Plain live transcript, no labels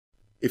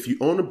If you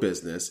own a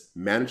business,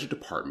 manage a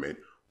department,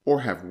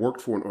 or have worked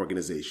for an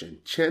organization,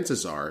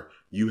 chances are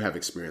you have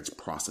experienced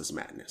process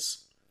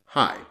madness.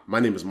 Hi,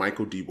 my name is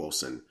Michael D.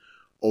 Wilson.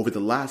 Over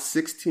the last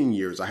 16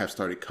 years, I have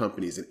started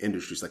companies in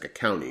industries like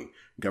accounting,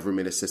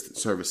 government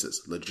assistance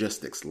services,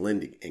 logistics,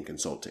 lending, and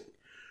consulting.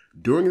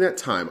 During that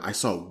time, I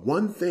saw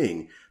one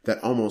thing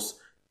that almost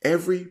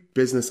every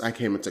business I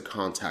came into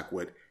contact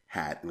with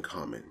had in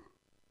common,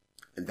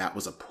 and that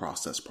was a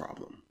process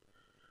problem.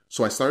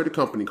 So I started a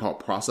company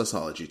called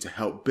Processology to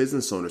help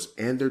business owners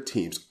and their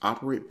teams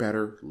operate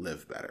better,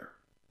 live better.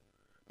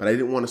 But I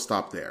didn't want to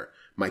stop there.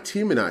 My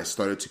team and I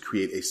started to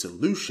create a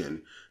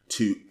solution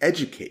to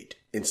educate,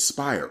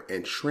 inspire,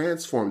 and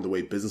transform the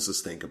way businesses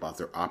think about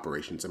their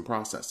operations and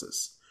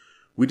processes.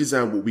 We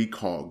designed what we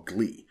call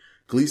GLEE.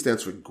 GLEE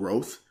stands for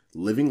Growth,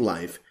 Living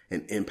Life,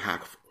 and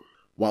Impactful.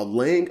 While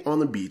laying on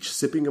the beach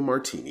sipping a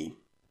martini,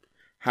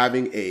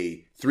 having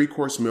a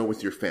 3-course meal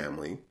with your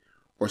family,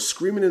 or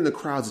screaming in the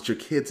crowds at your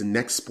kid's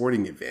next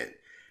sporting event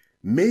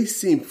may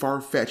seem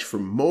far-fetched for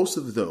most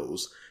of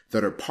those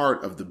that are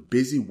part of the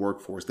busy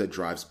workforce that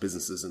drives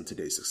businesses in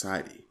today's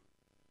society.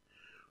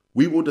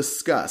 We will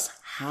discuss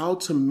how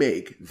to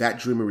make that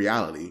dream a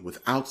reality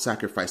without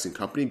sacrificing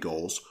company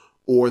goals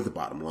or the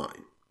bottom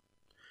line.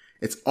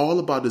 It's all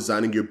about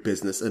designing your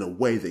business in a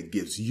way that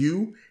gives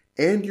you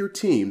and your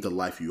team the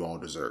life you all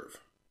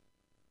deserve.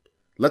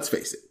 Let's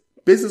face it,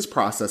 business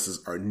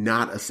processes are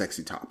not a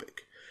sexy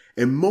topic,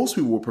 and most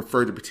people will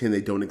prefer to pretend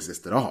they don't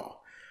exist at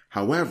all.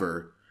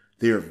 However,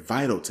 they are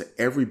vital to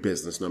every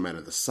business, no matter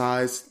the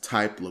size,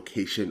 type,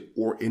 location,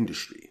 or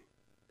industry.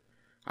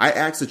 I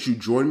ask that you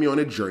join me on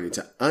a journey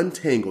to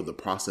untangle the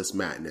process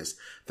madness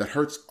that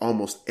hurts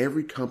almost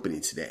every company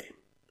today.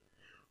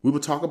 We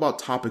will talk about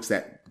topics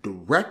that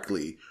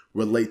directly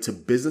relate to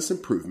business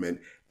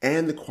improvement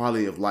and the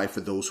quality of life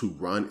for those who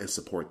run and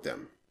support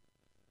them.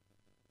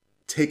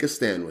 Take a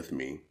stand with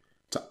me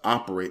to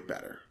operate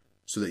better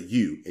so that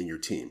you and your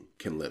team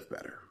can live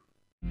better.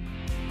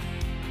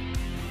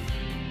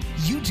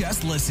 You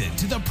just listened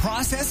to the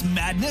Process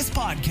Madness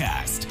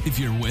Podcast. If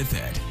you're with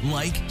it,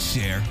 like,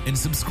 share, and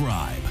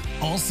subscribe.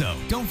 Also,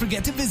 don't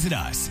forget to visit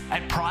us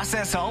at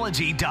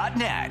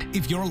processology.net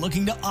if you're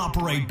looking to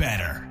operate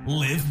better,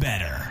 live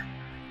better.